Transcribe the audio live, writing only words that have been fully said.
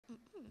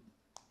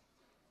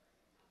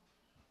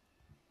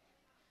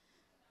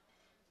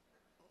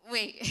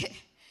Wait,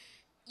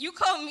 you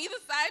call me the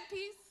side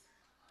piece?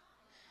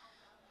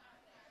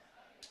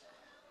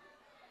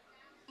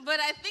 But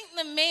I think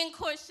the main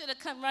course should have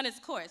come run its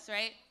course,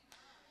 right?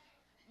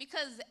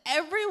 Because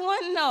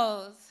everyone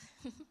knows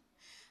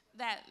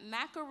that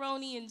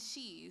macaroni and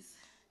cheese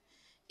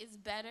is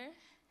better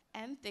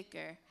and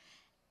thicker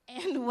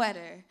and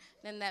wetter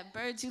than that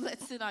bird you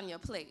let sit on your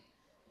plate.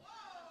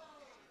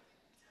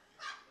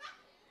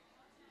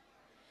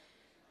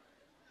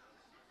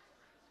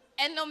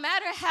 And no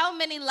matter how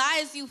many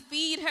lies you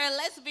feed her,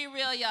 let's be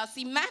real, y'all.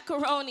 See,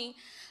 macaroni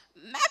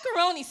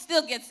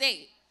still gets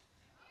ate.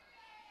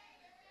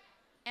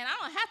 And I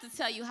don't have to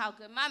tell you how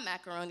good my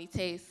macaroni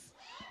tastes.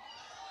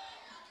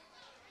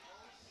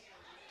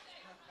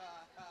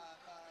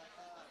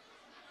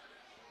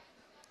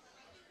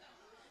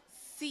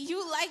 See,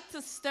 you like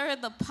to stir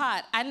the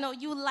pot. I know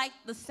you like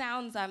the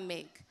sounds I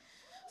make.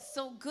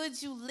 So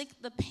good you lick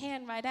the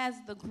pan right as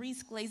the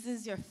grease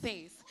glazes your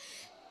face.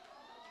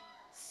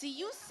 See,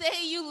 you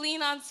say you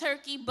lean on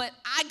turkey, but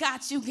I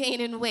got you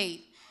gaining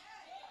weight.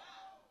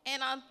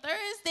 And on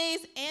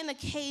Thursdays and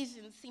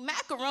occasions, see,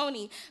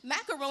 macaroni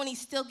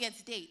still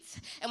gets dates.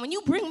 And when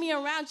you bring me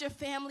around your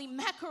family,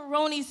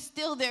 macaroni's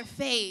still their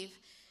fave.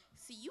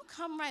 See, you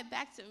come right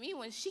back to me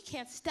when she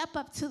can't step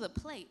up to the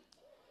plate.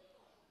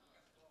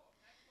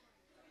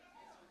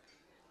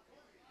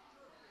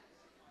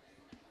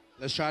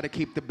 Let's try to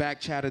keep the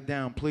back chatter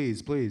down,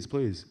 please, please,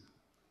 please.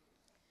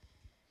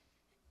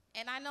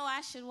 And I know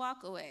I should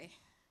walk away,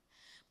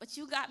 but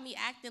you got me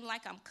acting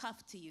like I'm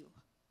cuffed to you.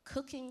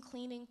 Cooking,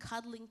 cleaning,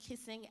 cuddling,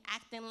 kissing,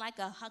 acting like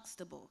a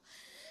Huxtable.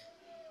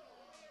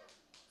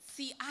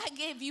 See, I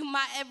gave you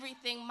my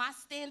everything, my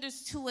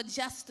standards too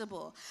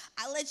adjustable.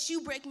 I let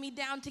you break me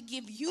down to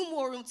give you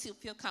more room to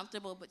feel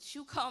comfortable, but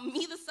you call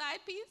me the side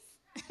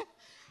piece?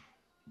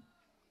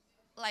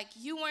 Like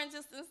you weren't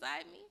just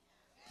inside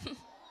me?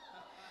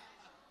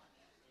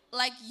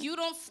 Like you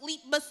don't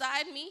sleep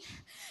beside me?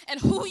 And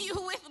who you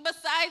with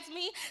besides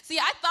me? See,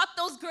 I thought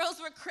those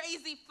girls were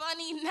crazy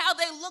funny. Now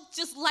they look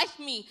just like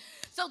me.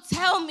 So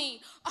tell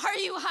me, are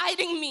you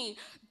hiding me?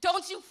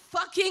 Don't you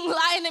fucking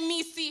lie to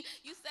me. See,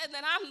 you said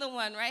that I'm the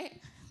one, right?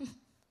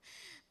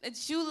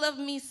 That you love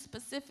me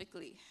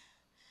specifically.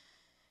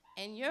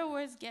 And your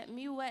words get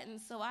me wet,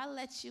 and so I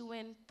let you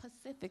in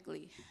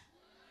pacifically.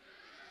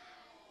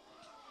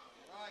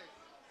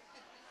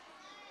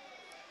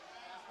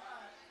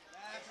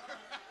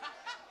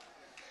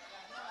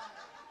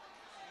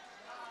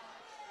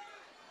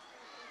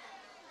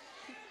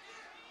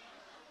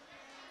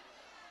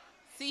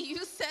 See,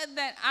 you said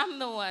that I'm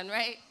the one,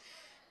 right?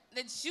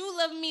 That you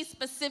love me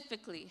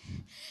specifically.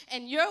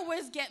 And your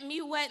words get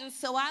me wet, and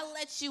so I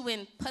let you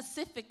in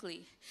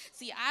pacifically.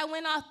 See, I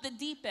went off the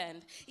deep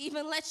end,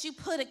 even let you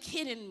put a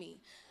kid in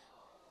me.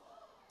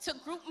 To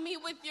group me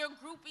with your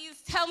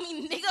groupies, tell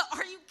me, nigga,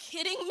 are you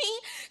kidding me?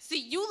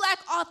 See, you lack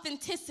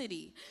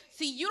authenticity.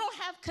 See, you don't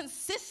have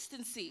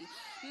consistency,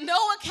 no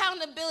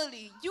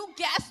accountability. You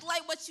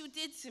gaslight what you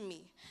did to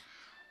me.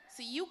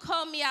 See, you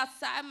call me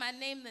outside my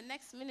name, the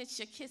next minute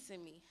you're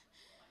kissing me.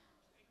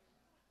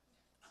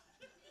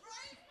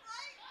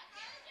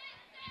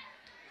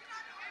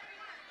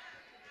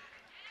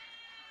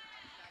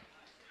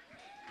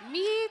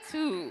 Me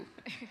too.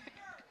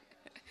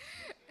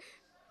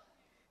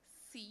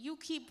 See, you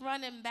keep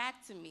running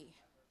back to me.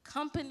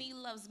 Company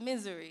loves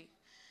misery.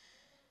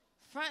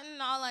 Fronting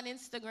all on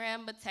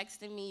Instagram, but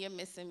texting me, you're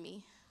missing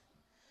me.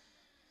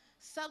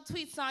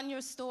 Subtweets on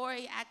your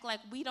story act like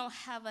we don't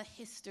have a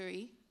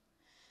history.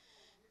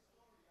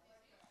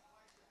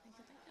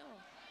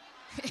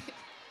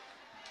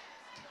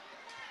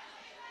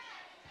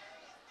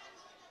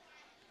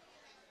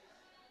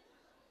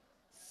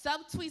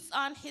 Subtweets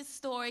on his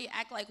story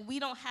act like we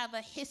don't have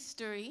a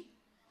history.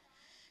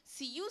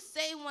 See, you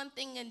say one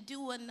thing and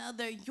do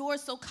another. You're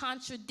so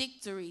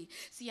contradictory.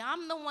 See,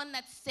 I'm the one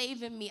that's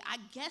saving me. I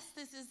guess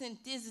this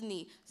isn't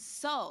Disney.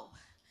 So,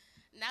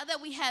 now that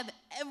we have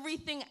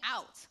everything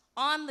out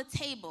on the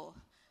table,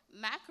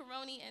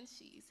 macaroni and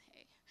cheese,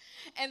 hey,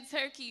 and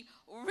turkey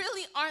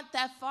really aren't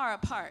that far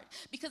apart.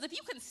 Because if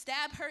you can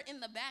stab her in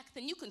the back,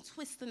 then you can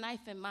twist the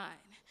knife in mine.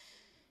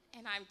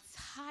 And I'm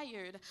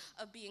tired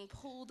of being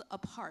pulled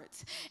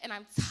apart. And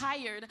I'm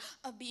tired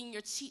of being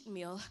your cheat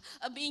meal,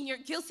 of being your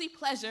guilty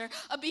pleasure,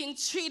 of being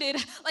treated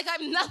like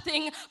I'm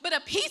nothing but a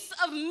piece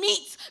of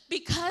meat.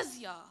 Because,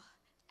 y'all,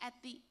 at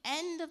the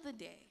end of the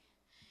day,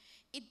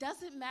 it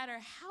doesn't matter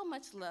how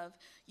much love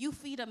you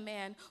feed a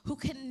man who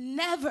can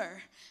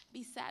never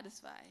be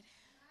satisfied.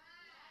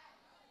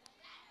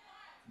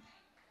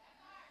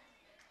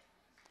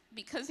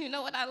 Because you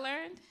know what I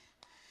learned?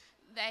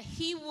 That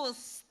he will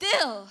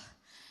still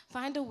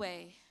find a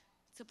way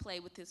to play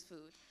with his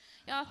food.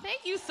 Y'all,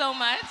 thank you so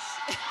much.